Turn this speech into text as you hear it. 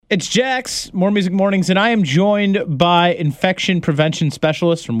It's Jax, More Music Mornings, and I am joined by infection prevention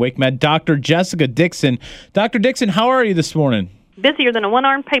specialist from WakeMed, Dr. Jessica Dixon. Dr. Dixon, how are you this morning? Busier than a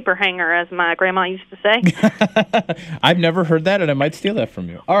one-armed paper hanger, as my grandma used to say. I've never heard that, and I might steal that from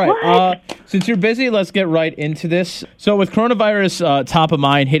you. All right, since you're busy, let's get right into this. So with coronavirus top of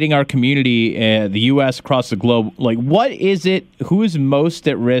mind, hitting our community, the U.S., across the globe, what is it, who is most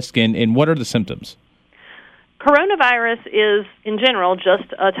at risk, and what are the symptoms? Coronavirus is, in general,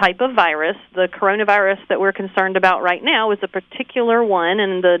 just a type of virus. The coronavirus that we're concerned about right now is a particular one,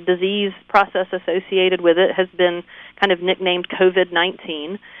 and the disease process associated with it has been kind of nicknamed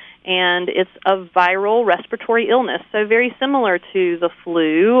COVID-19, and it's a viral respiratory illness, so very similar to the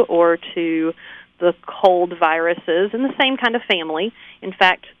flu or to the cold viruses in the same kind of family. In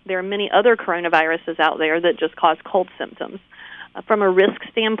fact, there are many other coronaviruses out there that just cause cold symptoms. From a risk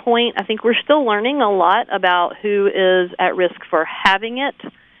standpoint, I think we're still learning a lot about who is at risk for having it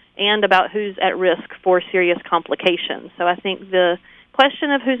and about who's at risk for serious complications. So I think the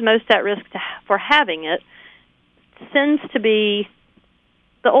question of who's most at risk for having it tends to be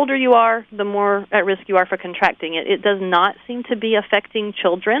the older you are, the more at risk you are for contracting it. It does not seem to be affecting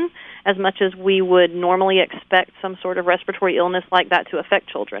children as much as we would normally expect some sort of respiratory illness like that to affect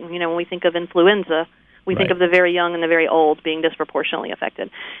children. You know, when we think of influenza, we think of the very young and the very old being disproportionately affected.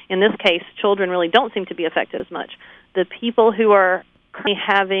 In this case, children really don't seem to be affected as much. The people who are currently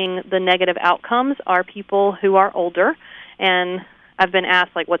having the negative outcomes are people who are older, and I've been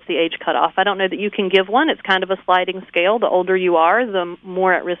asked, what's the age cutoff? I don't know that you can give one. It's kind of a sliding scale. The older you are, the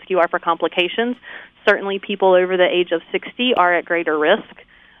more at risk you are for complications. Certainly people over the age of 60 are at greater risk.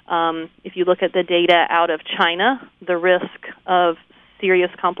 If you look at the data out of China, the risk of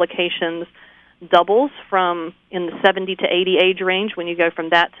serious complications doubles from in the 70 to 80 age range when you go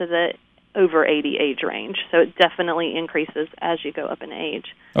from that to the over 80 age range. So it definitely increases as you go up in age.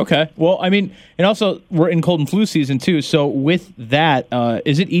 Okay. Well, I mean, and also we're in cold and flu season too. So with that,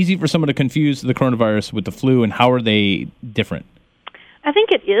 is it easy for someone to confuse the coronavirus with the flu, and how are they different? I think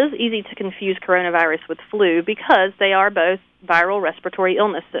it is easy to confuse coronavirus with flu because they are both viral respiratory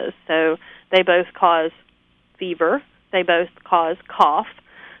illnesses. So they both cause fever. They both cause cough.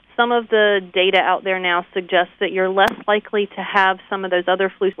 Some of the data out there now suggests that you're less likely to have some of those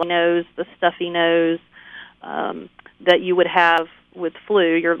other flu nose, the stuffy nose, that you would have with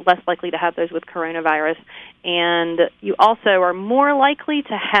flu. You're less likely to have those with coronavirus. And you also are more likely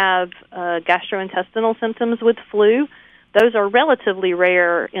to have gastrointestinal symptoms with flu. Those are relatively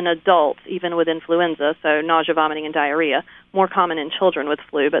rare in adults, even with influenza, so nausea, vomiting, and diarrhea. More common in children with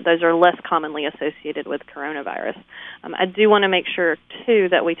flu, but those are less commonly associated with coronavirus. I do want to make sure, too,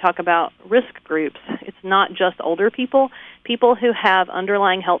 that we talk about risk groups. It's not just older people. People who have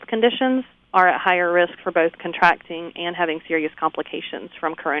underlying health conditions are at higher risk for both contracting and having serious complications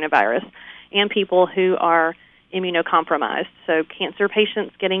from coronavirus, and people who are immunocompromised. So cancer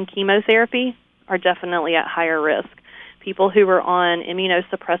patients getting chemotherapy are definitely at higher risk. People who are on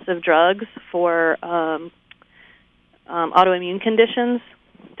immunosuppressive drugs for autoimmune conditions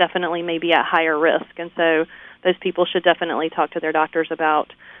definitely may be at higher risk. And so those people should definitely talk to their doctors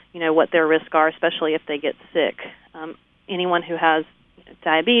about, what their risks are, especially if they get sick. Anyone who has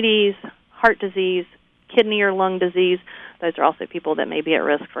diabetes, heart disease, kidney or lung disease, those are also people that may be at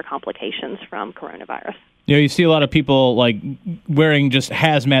risk for complications from coronavirus. You see a lot of people wearing just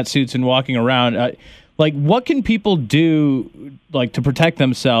hazmat suits and walking around. What can people do, to protect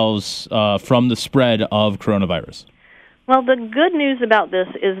themselves from the spread of coronavirus? Well, the good news about this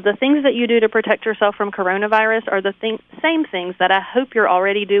is the things that you do to protect yourself from coronavirus are the same things that I hope you're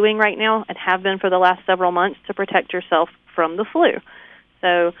already doing right now and have been for the last several months to protect yourself from the flu.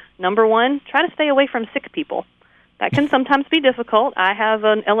 So, number one, try to stay away from sick people. That can sometimes be difficult. I have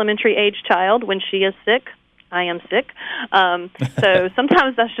an elementary-age child. When she is sick, I am sick. So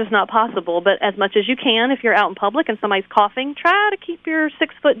sometimes that's just not possible. But as much as you can, if you're out in public and somebody's coughing, try to keep your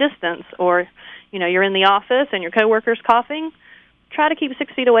 6-foot distance. Or, you're in the office and your coworker's coughing, try to keep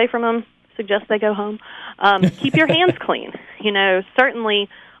 6 feet away from them. Suggest they go home. Keep your hands clean. Certainly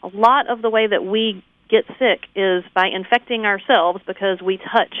a lot of the way that we get sick is by infecting ourselves because we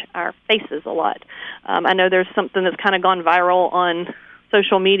touch our faces a lot. I know there's something that's kind of gone viral on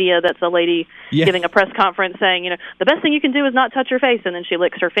social media that's a lady giving a press conference saying, the best thing you can do is not touch your face, and then she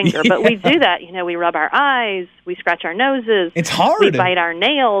licks her finger. But we do that. We rub our eyes, we scratch our noses. It's hard. We bite our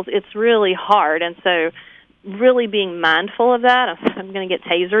nails. It's really hard. And so really being mindful of that. I'm going to get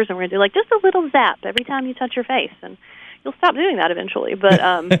tasers, and we're going to do just a little zap every time you touch your face. And you'll stop doing that eventually. But,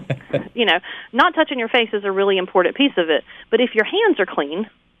 not touching your face is a really important piece of it. But if your hands are clean,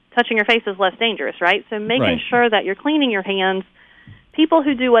 touching your face is less dangerous, right? So making sure that you're cleaning your hands, people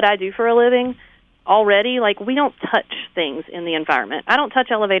who do what I do for a living already, like, we don't touch things in the environment. I don't touch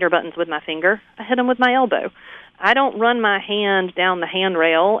elevator buttons with my finger. I hit them with my elbow. I don't run my hand down the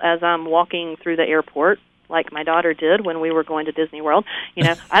handrail as I'm walking through the airport, like my daughter did when we were going to Disney World.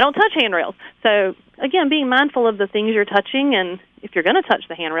 I don't touch handrails. So, again, being mindful of the things you're touching, and if you're going to touch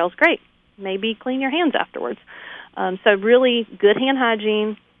the handrails, great. Maybe clean your hands afterwards. So really good hand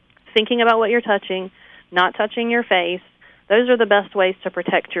hygiene, thinking about what you're touching, not touching your face. Those are the best ways to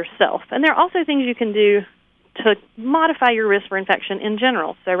protect yourself. And there are also things you can do to modify your risk for infection in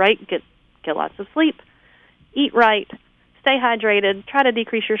general. So, right, get lots of sleep, eat right, stay hydrated, try to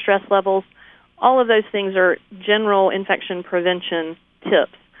decrease your stress levels. All of those things are general infection prevention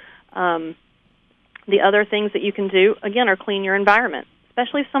tips. The other things that you can do, again, are clean your environment,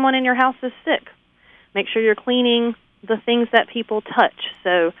 especially if someone in your house is sick. Make sure you're cleaning the things that people touch.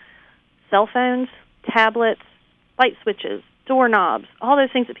 So cell phones, tablets, light switches, doorknobs, all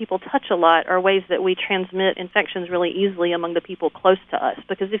those things that people touch a lot are ways that we transmit infections really easily among the people close to us.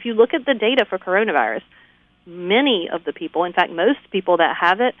 Because if you look at the data for coronavirus, many of the people, in fact, most people that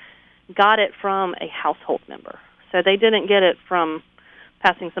have it, got it from a household member. So they didn't get it from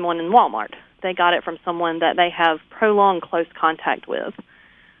passing someone in Walmart. They got it from someone that they have prolonged close contact with.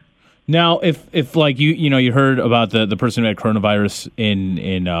 Now, if like you heard about the person who had coronavirus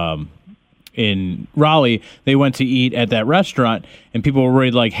in Raleigh, they went to eat at that restaurant, and people were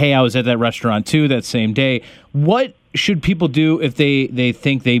worried, like, hey, I was at that restaurant too that same day. What should people do if they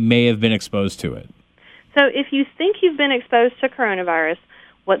think they may have been exposed to it? So if you think you've been exposed to coronavirus,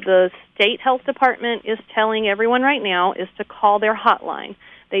 what the state health department is telling everyone right now is to call their hotline.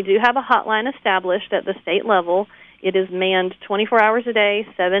 They do have a hotline established at the state level. It is manned 24 hours a day,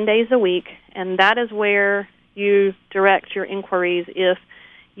 7 days a week, and that is where you direct your inquiries if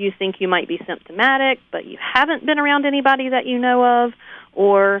you think you might be symptomatic, but you haven't been around anybody that you know of,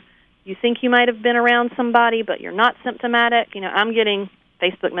 or you think you might have been around somebody, but you're not symptomatic. I'm getting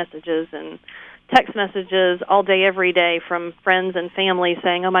Facebook messages and text messages all day, every day from friends and family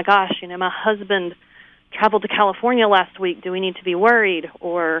saying, oh, my gosh, my husband traveled to California last week. Do we need to be worried?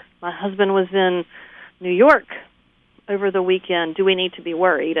 Or my husband was in New York over the weekend. Do we need to be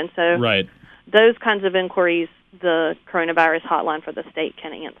worried? And so right. Those kinds of inquiries the coronavirus hotline for the state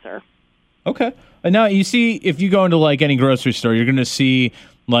can answer. Okay. And now you see, if you go into like any grocery store, you're going to see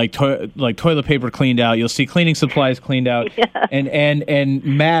like toilet paper cleaned out. You'll see cleaning supplies cleaned out, yeah. and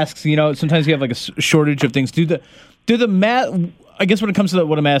masks. Sometimes you have like a shortage of things. I guess when it comes to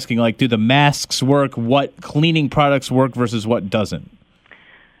what I'm asking, like, do the masks work? What cleaning products work versus what doesn't?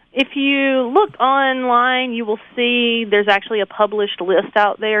 If you look online, you will see there's actually a published list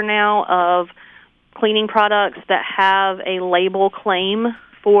out there now of cleaning products that have a label claim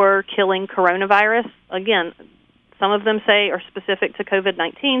for killing coronavirus. Again, some of them say are specific to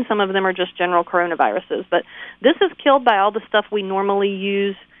COVID-19. Some of them are just general coronaviruses. But this is killed by all the stuff we normally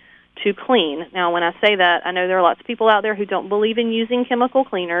use to clean. Now, when I say that, I know there are lots of people out there who don't believe in using chemical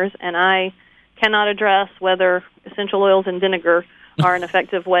cleaners, and I cannot address whether essential oils and vinegar are an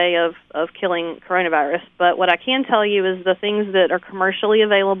effective way of killing coronavirus. But what I can tell you is the things that are commercially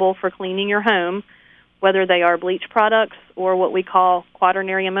available for cleaning your home, whether they are bleach products or what we call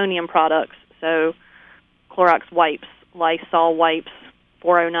quaternary ammonium products, so Clorox wipes, Lysol wipes,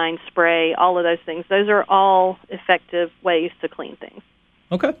 409 spray, all of those things. Those are all effective ways to clean things.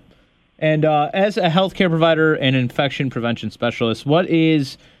 Okay. And as a healthcare provider and infection prevention specialist, what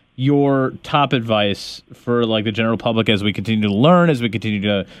is your top advice for like the general public as we continue to learn, as we continue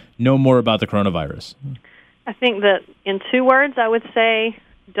to know more about the coronavirus? I think that in 2 words, I would say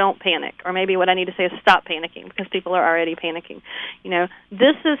don't panic. Or maybe what I need to say is stop panicking, because people are already panicking.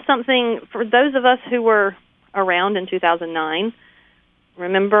 This is something for those of us who were around in 2009.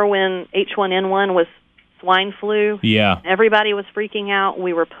 Remember when H1N1 was swine flu? Yeah. Everybody was freaking out.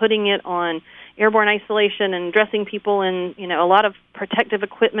 We were putting it on airborne isolation and dressing people in, a lot of protective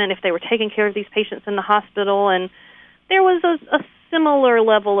equipment if they were taking care of these patients in the hospital. And there was a similar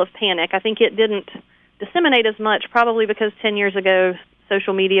level of panic. I think it didn't disseminate as much, probably because 10 years ago,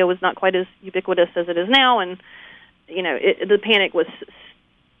 social media was not quite as ubiquitous as it is now, and the panic was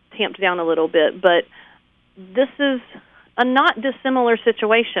tamped down a little bit. But this is a not dissimilar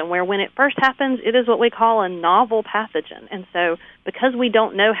situation where when it first happens, it is what we call a novel pathogen. And so because we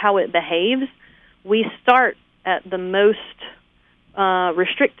don't know how it behaves, we start at the most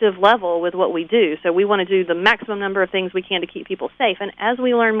restrictive level with what we do. So we want to do the maximum number of things we can to keep people safe. And as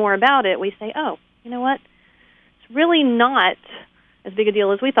we learn more about it, we say, oh, you know what? It's really not as big a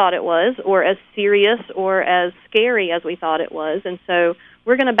deal as we thought it was, or as serious or as scary as we thought it was. And so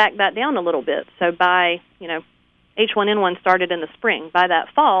we're going to back that down a little bit. So by, H1N1 started in the spring. By that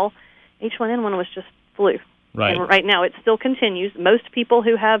fall, H1N1 was just flu. Right. And right now it still continues. Most people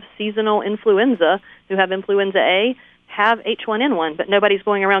who have seasonal influenza, who have influenza A, have H1N1, but nobody's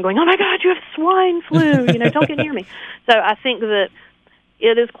going around going, oh, my God, you have swine flu. Don't get near me. So I think that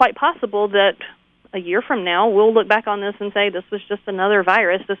it is quite possible that a year from now we'll look back on this and say this was just another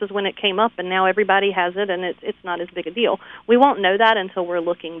virus. This is when it came up, and now everybody has it, and it's not as big a deal. We won't know that until we're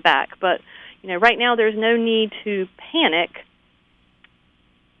looking back. But, right now there's no need to panic.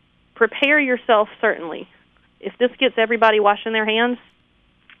 Prepare yourself, certainly. If this gets everybody washing their hands,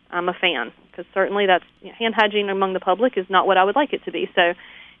 I'm a fan, because certainly that's hand hygiene among the public is not what I would like it to be. So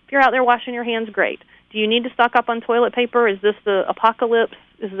if you're out there washing your hands, great. Do you need to stock up on toilet paper? Is this the apocalypse?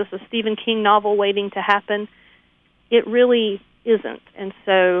 Is this a Stephen King novel waiting to happen? It really isn't. And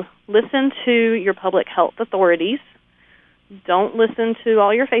so listen to your public health authorities. Don't listen to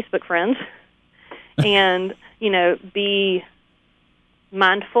all your Facebook friends. And, be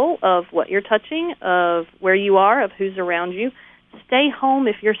mindful of what you're touching, of where you are, of who's around you. Stay home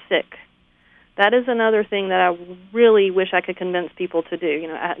if you're sick. That is another thing that I really wish I could convince people to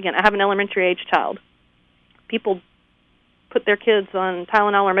do. I have an elementary age child. People put their kids on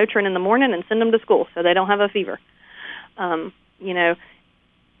Tylenol or Motrin in the morning and send them to school so they don't have a fever.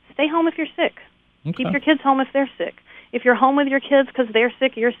 Stay home if you're sick. Okay. Keep your kids home if they're sick. If you're home with your kids because they're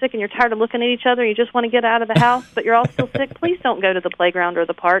sick, you're sick, and you're tired of looking at each other, you just want to get out of the house, but you're all still sick, please don't go to the playground or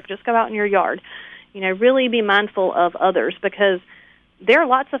the park. Just go out in your yard. Really be mindful of others, because there are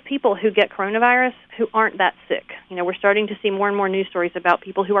lots of people who get coronavirus who aren't that sick. We're starting to see more and more news stories about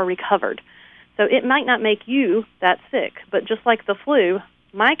people who are recovered. So it might not make you that sick, but just like the flu,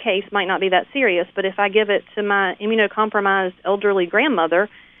 my case might not be that serious, but if I give it to my immunocompromised elderly grandmother,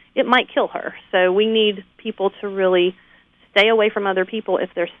 it might kill her. So we need people to really stay away from other people if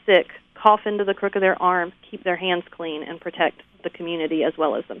they're sick, cough into the crook of their arm, keep their hands clean, and protect the community as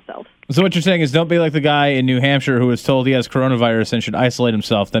well as themselves. So what you're saying is don't be like the guy in New Hampshire who was told he has coronavirus and should isolate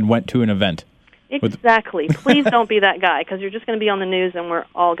himself, then went to an event. Exactly. Please don't be that guy, because you're just going to be on the news and we're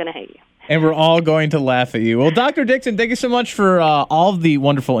all going to hate you. And we're all going to laugh at you. Well, Dr. Dixon, thank you so much for all of the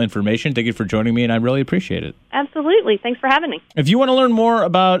wonderful information. Thank you for joining me, and I really appreciate it. Absolutely. Thanks for having me. If you want to learn more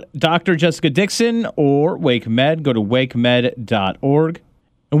about Dr. Jessica Dixon or WakeMed, go to wakemed.org.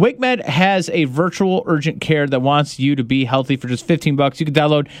 And WakeMed has a virtual urgent care that wants you to be healthy for just $15. You can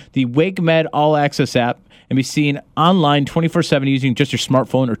download the WakeMed All Access app and be seen online 24/7 using just your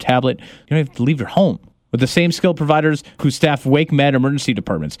smartphone or tablet. You don't have to leave your home. With the same skilled providers who staff WakeMed emergency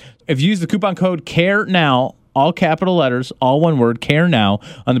departments. If you use the coupon code CARENOW, all capital letters, all one word, CARENOW,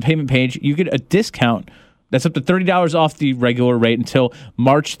 on the payment page, you get a discount that's up to $30 off the regular rate until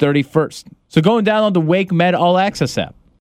March 31st. So go and download the WakeMed All Access app.